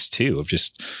other things too, of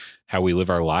just how we live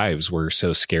our lives. We're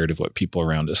so scared of what people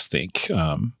around us think.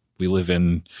 We live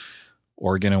in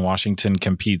Oregon and Washington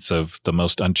competes of the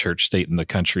most unchurched state in the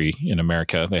country in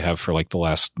America. They have for like the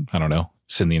last, I don't know,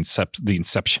 since the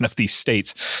inception of these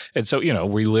states. And so,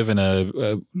 we live in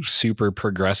a super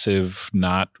progressive,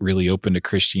 not really open to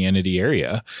Christianity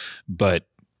area, but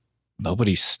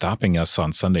nobody's stopping us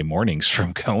on Sunday mornings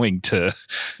from going to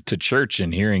church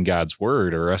and hearing God's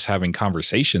word or us having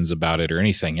conversations about it or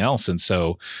anything else. And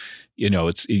so,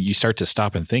 you start to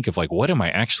stop and think of like, what am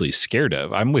I actually scared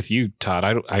of? I'm with you, Todd.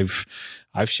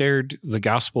 I've shared the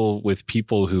gospel with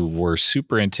people who were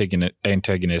super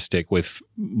antagonistic with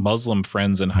Muslim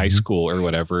friends in high school or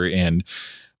whatever. And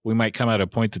we might come at a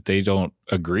point that they don't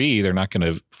agree. They're not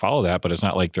going to follow that, but it's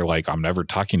not like they're like, I'm never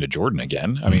talking to Jordan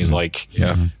again. I mean, it's like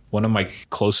one of my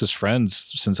closest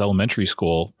friends since elementary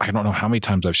school. I don't know how many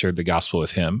times I've shared the gospel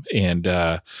with him.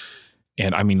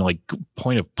 And I mean, like,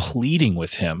 point of pleading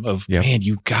with him of, man,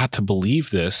 you got to believe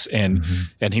this. And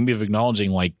him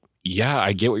acknowledging like, yeah,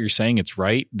 I get what you're saying. It's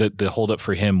right. The holdup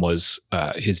for him was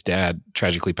his dad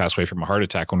tragically passed away from a heart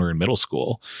attack when we were in middle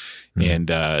school. And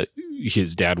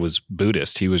his dad was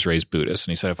Buddhist. He was raised Buddhist.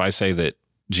 And he said, if I say that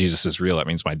Jesus is real, that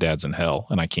means my dad's in hell.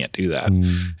 And I can't do that.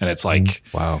 And it's like,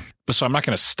 wow. But so I'm not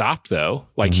going to stop though.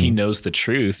 Like he knows the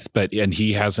truth, and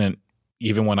he hasn't,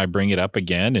 even when I bring it up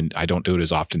again, and I don't do it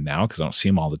as often now because I don't see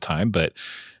him all the time, but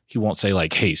he won't say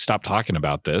like, hey, stop talking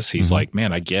about this. He's like,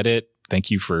 man, I get it.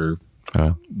 Thank you for,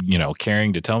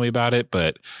 caring to tell me about it,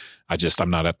 but I'm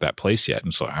not at that place yet.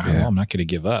 And so well, I'm not going to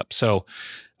give up. So,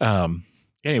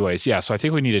 anyways, so I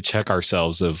think we need to check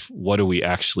ourselves of what do we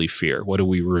actually fear? What do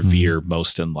we revere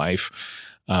most in life?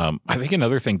 I think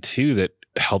another thing too that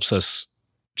helps us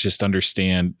just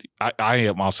understand, I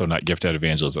am also not gifted at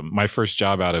evangelism. My first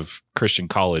job out of Christian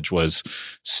college was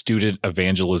student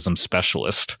evangelism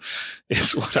specialist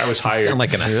is what I was hired. Sound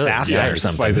like an assassin or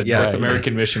something. By the North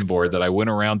American Mission Board, that I went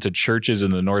around to churches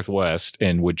in the Northwest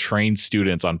and would train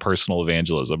students on personal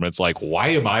evangelism. And it's like, why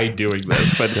am I doing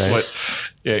this? But it's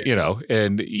what,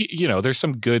 and there's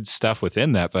some good stuff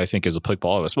within that I think is applicable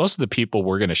to all of us. Most of the people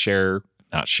we're going to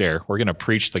we're going to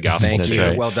preach the gospel Thank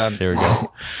to. you. Well done. There we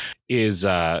go. Is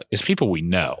people we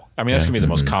know. I mean, that's going to be the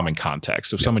most common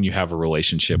context of someone you have a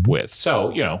relationship with.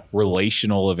 So,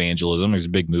 relational evangelism, there's a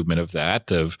big movement of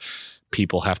that, of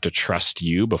people have to trust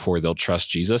you before they'll trust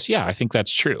Jesus. Yeah, I think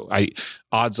that's true.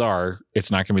 Odds are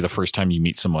it's not going to be the first time you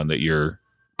meet someone that you're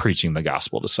preaching the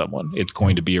gospel to someone. It's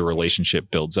going to be a relationship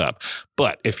builds up.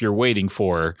 But if you're waiting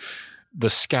for the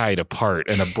sky to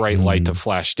part and a bright light to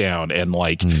flash down and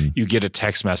like you get a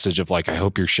text message of like, I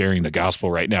hope you're sharing the gospel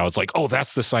right now. It's like, oh,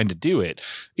 that's the sign to do it.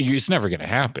 It's never going to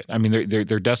happen. I mean,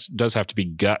 there does have to be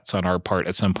guts on our part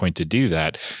at some point to do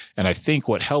that. And I think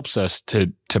what helps us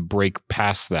to break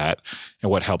past that,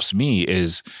 and what helps me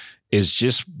is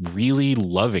just really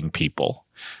loving people.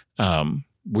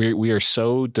 We are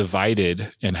so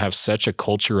divided and have such a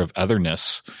culture of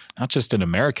otherness, not just in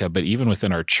America, but even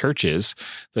within our churches,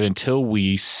 that until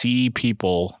we see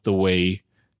people the way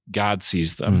God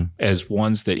sees them, as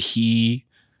ones that he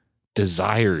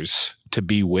desires to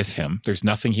be with him, there's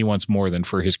nothing he wants more than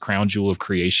for his crown jewel of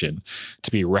creation to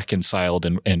be reconciled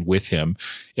and with him.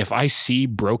 If I see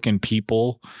broken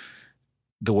people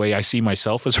the way I see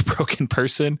myself as a broken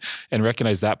person and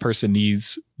recognize that person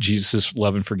needs Jesus'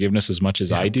 love and forgiveness as much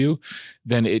as I do,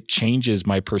 then it changes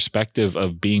my perspective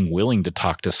of being willing to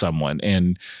talk to someone.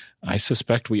 And I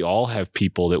suspect we all have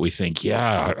people that we think,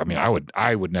 I mean,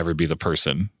 I would never be the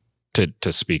person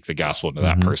to speak the gospel into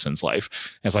that person's life.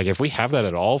 And it's like, if we have that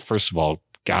at all, first of all,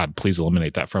 God, please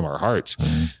eliminate that from our hearts.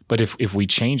 But if we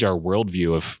change our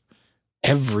worldview of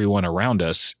everyone around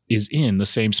us is in the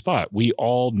same spot. We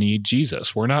all need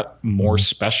Jesus. We're not more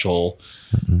special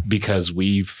because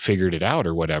we've figured it out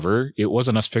or whatever. It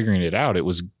wasn't us figuring it out. It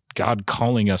was God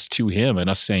calling us to him and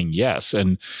us saying yes.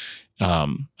 And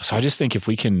so I just think if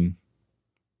we can,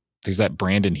 there's that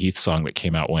Brandon Heath song that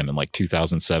came out in like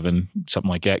 2007, something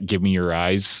like that, Give Me Your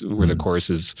Eyes, where the chorus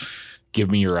is,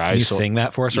 give me your eyes. Can you sing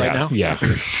that for us right now? Yeah.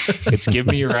 It's give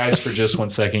me your eyes for just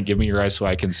 1 second. Give me your eyes so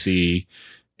I can see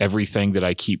everything that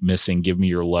I keep missing. Give me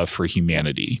your love for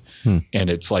humanity. And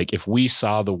it's like, if we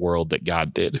saw the world that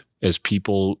God did as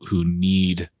people who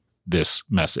need this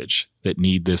message, that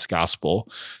need this gospel,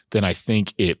 then I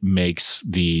think it makes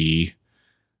the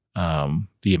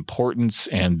importance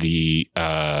and the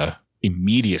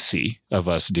immediacy of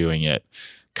us doing it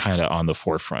kind of on the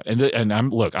forefront. And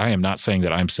I am not saying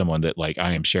that I'm someone that like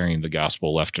I am sharing the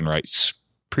gospel left and right,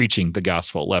 preaching the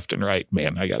gospel left and right.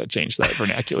 Man, I got to change that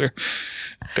vernacular.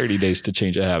 30 days to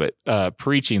change a habit.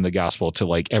 Preaching the gospel to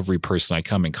like every person I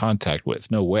come in contact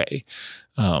with. No way.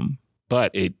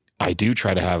 But I do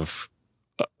try to have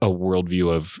a worldview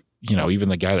of, even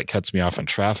the guy that cuts me off in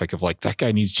traffic, of like, that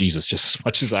guy needs Jesus just as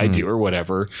much as I do or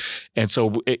whatever. And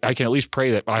so I can at least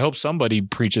pray that I hope somebody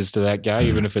preaches to that guy,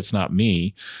 even if it's not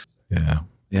me. Yeah.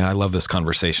 Yeah. I love this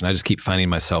conversation. I just keep finding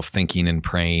myself thinking and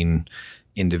praying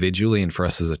individually and for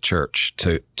us as a church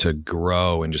to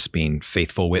grow and just being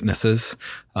faithful witnesses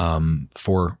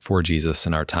for Jesus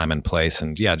in our time and place.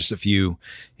 And just a few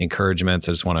encouragements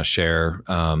I just want to share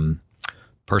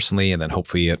personally, and then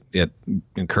hopefully it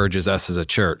encourages us as a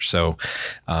church. So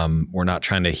we're not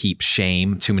trying to heap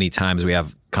shame. Too many times we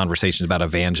have conversations about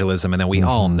evangelism, and then we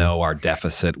all know our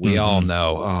deficit. We all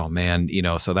know, oh man,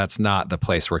 so that's not the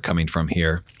place we're coming from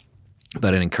here.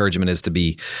 But an encouragement is to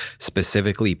be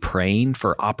specifically praying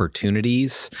for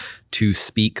opportunities to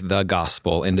speak the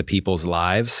gospel into people's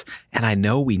lives. And I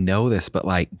know we know this, but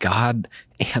like God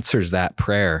answers that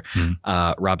prayer.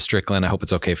 Rob Strickland, I hope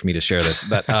it's okay for me to share this,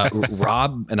 but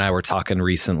Rob and I were talking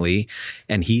recently,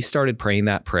 and he started praying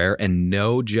that prayer, and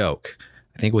no joke,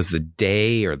 I think it was the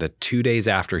day or the 2 days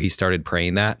after he started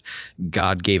praying that,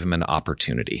 God gave him an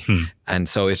opportunity. And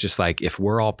so it's just like, if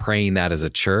we're all praying that as a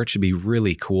church, it'd be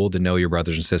really cool to know your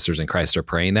brothers and sisters in Christ are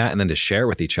praying that, and then to share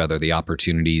with each other the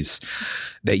opportunities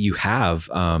that you have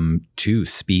to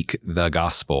speak the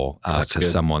gospel to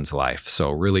someone's life. So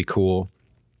really cool.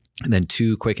 And then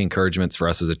 2 quick encouragements for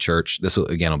us as a church. This will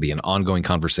be an ongoing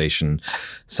conversation,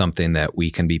 something that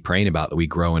we can be praying about, that we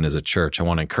grow in as a church. I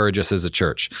want to encourage us as a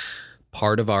church.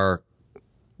 Part of our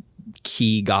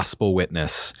key gospel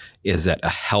witness is that a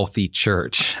healthy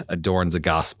church adorns the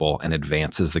gospel and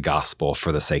advances the gospel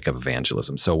for the sake of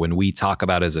evangelism. So when we talk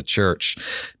about as a church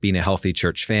being a healthy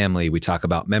church family, we talk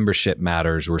about membership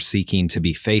matters. We're seeking to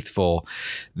be faithful.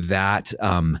 That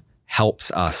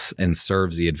helps us and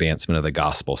serves the advancement of the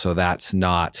gospel. So that's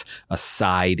not a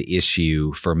side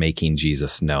issue for making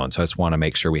Jesus known. So I just want to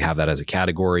make sure we have that as a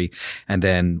category. And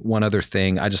then one other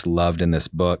thing I just loved in this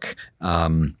book,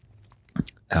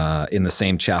 in the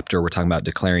same chapter, we're talking about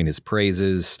declaring his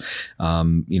praises,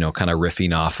 kind of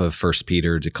riffing off of 1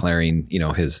 Peter, declaring,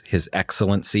 his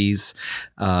excellencies.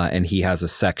 And he has a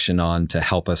section on to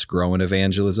help us grow in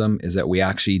evangelism, is that we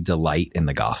actually delight in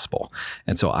the gospel.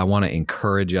 And so I want to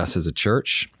encourage us as a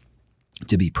church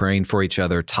to be praying for each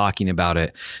other, talking about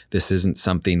it. This isn't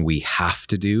something we have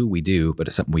to do. We do, but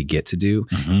it's something we get to do.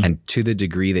 Mm-hmm. And to the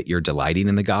degree that you're delighting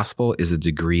in the gospel is a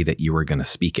degree that you are going to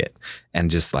speak it.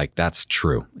 And just like, that's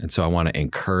true. And so I want to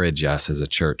encourage us as a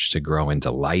church to grow in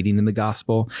delighting in the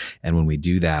gospel. And when we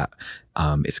do that,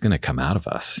 it's going to come out of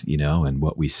us, and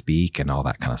what we speak and all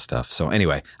that kind of stuff. So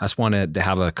anyway, I just wanted to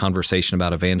have a conversation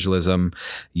about evangelism,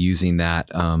 using that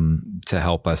to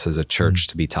help us as a church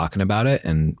to be talking about it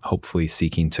and hopefully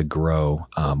seeking to grow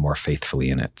more faithfully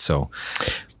in it. So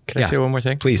can I say one more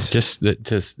thing? Please. Just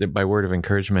by word of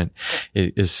encouragement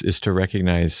is to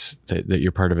recognize that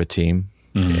you're part of a team.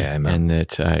 Mm-hmm. Yeah, and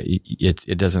that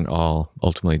it doesn't all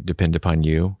ultimately depend upon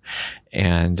you.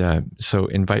 And so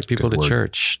invite people to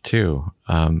church too.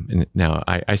 And now,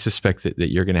 I suspect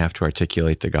that you're going to have to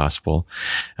articulate the gospel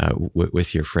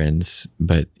with your friends.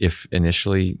 But if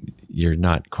initially you're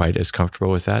not quite as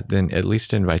comfortable with that, then at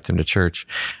least invite them to church.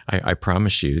 I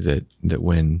promise you that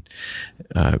when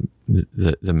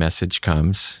the message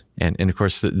comes, and of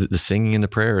course the singing and the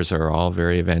prayers are all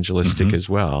very evangelistic mm-hmm. as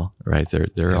well, right?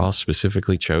 They're all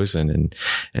specifically chosen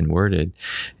and worded.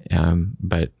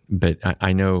 But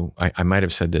I know I might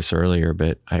have said this earlier,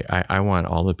 but I want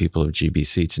all the people of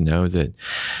GBC to know that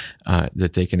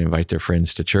they can invite their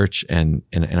friends to church, and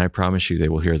I promise you they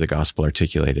will hear the gospel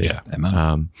articulated. Yeah,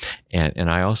 amen. And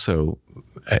I also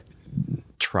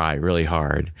try really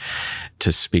hard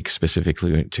to speak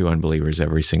specifically to unbelievers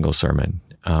every single sermon.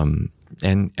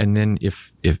 And then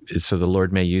if so, the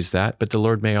Lord may use that, but the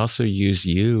Lord may also use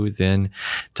you then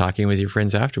talking with your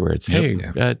friends afterwards.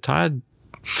 Yep. Hey, Todd,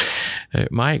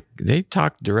 Mike, they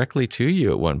talked directly to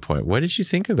you at one point. What did you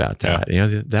think about that? Yeah.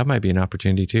 That might be an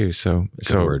opportunity too. So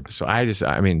I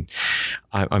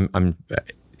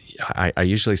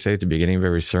usually say at the beginning of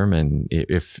every sermon,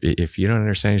 if you don't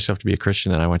understand yourself to be a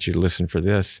Christian, then I want you to listen for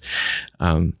this.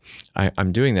 I'm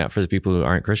doing that for the people who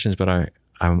aren't Christians, but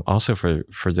I'm also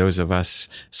for those of us,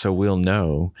 so we'll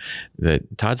know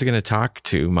that Todd's going to talk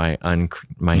to my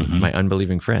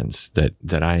unbelieving friends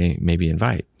that I maybe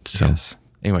invite. So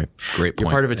anyway, great point. You're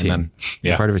part of a team. Amen.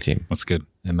 You're part of a team. That's good.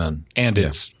 Amen. And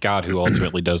it's God who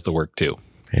ultimately does the work too.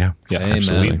 Yeah.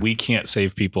 Absolutely. We can't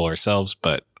save people ourselves,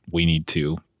 but we need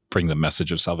to bring the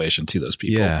message of salvation to those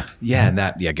people. Yeah. And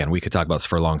that, again, we could talk about this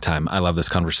for a long time. I love this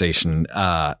conversation.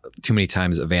 Too many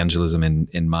times evangelism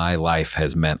in my life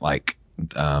has meant like,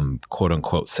 quote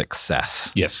unquote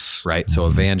success. Yes. Right. So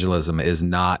evangelism is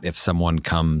not if someone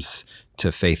comes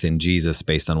to faith in Jesus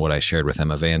based on what I shared with him.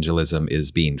 Evangelism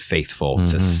is being faithful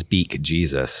to speak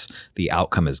Jesus. The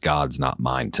outcome is God's, not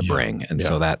mine to bring. And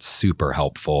so that's super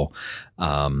helpful.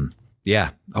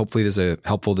 Hopefully there's a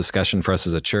helpful discussion for us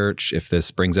as a church. If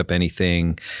this brings up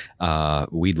anything,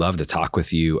 we'd love to talk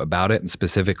with you about it. And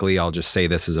specifically, I'll just say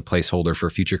this as a placeholder for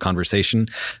future conversation.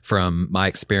 From my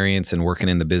experience and working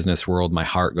in the business world, my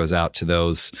heart goes out to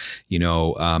those,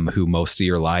 who most of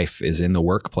your life is in the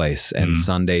workplace, and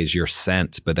Sundays you're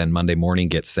sent, but then Monday morning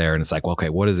gets there and it's like, well, okay,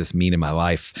 what does this mean in my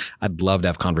life? I'd love to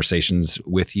have conversations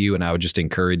with you. And I would just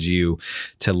encourage you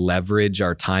to leverage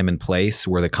our time and place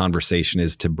where the conversation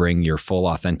is to bring your full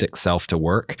authentic self to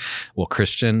work. Well,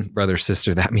 Christian, brother,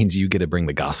 sister, that means you get to bring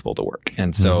the gospel to work.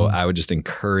 And so I would just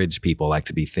encourage people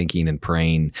to be thinking and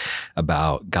praying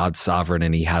about God's sovereign,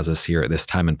 and he has us here at this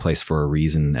time and place for a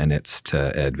reason, and it's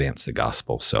to advance the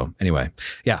gospel. So anyway,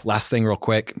 last thing real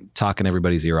quick, talking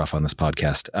everybody's ear off on this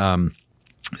podcast.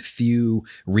 few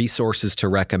resources to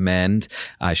recommend.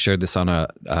 I shared this on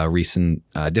a recent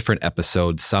different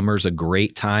episode. Summer's a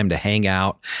great time to hang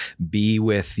out, be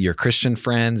with your Christian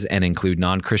friends, and include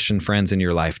non-Christian friends in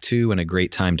your life too, and a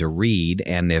great time to read.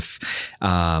 And if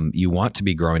you want to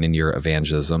be growing in your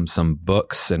evangelism, some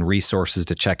books and resources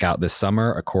to check out this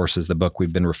summer, of course, is the book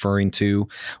we've been referring to.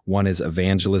 One is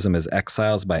Evangelism as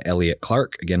Exiles by Elliot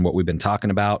Clark. Again, what we've been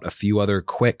talking about. A few other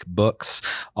quick books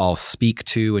I'll speak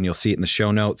to, and you'll see it in the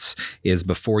show notes, is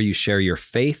Before You Share Your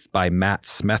Faith by Matt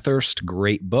Smethurst.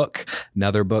 Great book.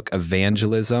 Another book,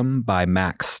 Evangelism by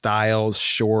Max Stiles.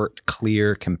 Short,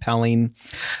 clear, compelling.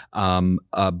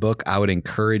 A book I would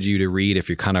encourage you to read if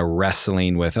you're kind of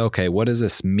wrestling with, okay, what does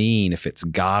this mean? If it's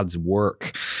God's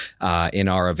work in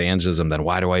our evangelism, then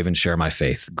why do I even share my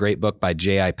faith? Great book by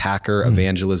J.I. Packer,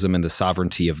 Evangelism and the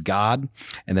Sovereignty of God.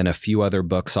 And then a few other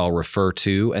books I'll refer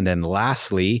to. And then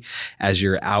lastly, as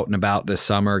you're out and about this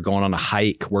summer, going on a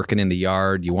hike, working in the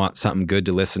yard, you want something good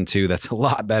to listen to that's a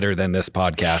lot better than this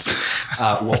podcast.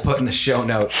 We'll put in the show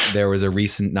notes, there was a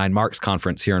recent 9 Marks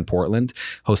conference here in Portland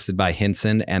hosted by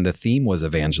Hinson, and the theme was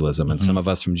evangelism. And some of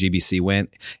us from GBC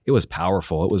went. It was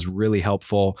powerful. It was really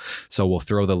helpful. So we'll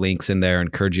throw the links in there,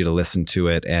 encourage you to listen to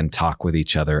it and talk with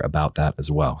each other about that as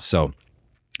well. So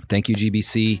thank you,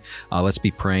 GBC. Let's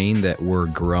be praying that we're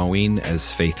growing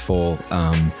as faithful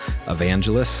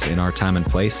evangelists in our time and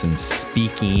place and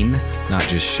speaking, not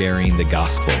just sharing the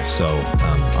gospel. So, all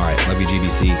right. Love you,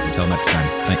 GBC. Until next time.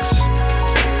 Thanks.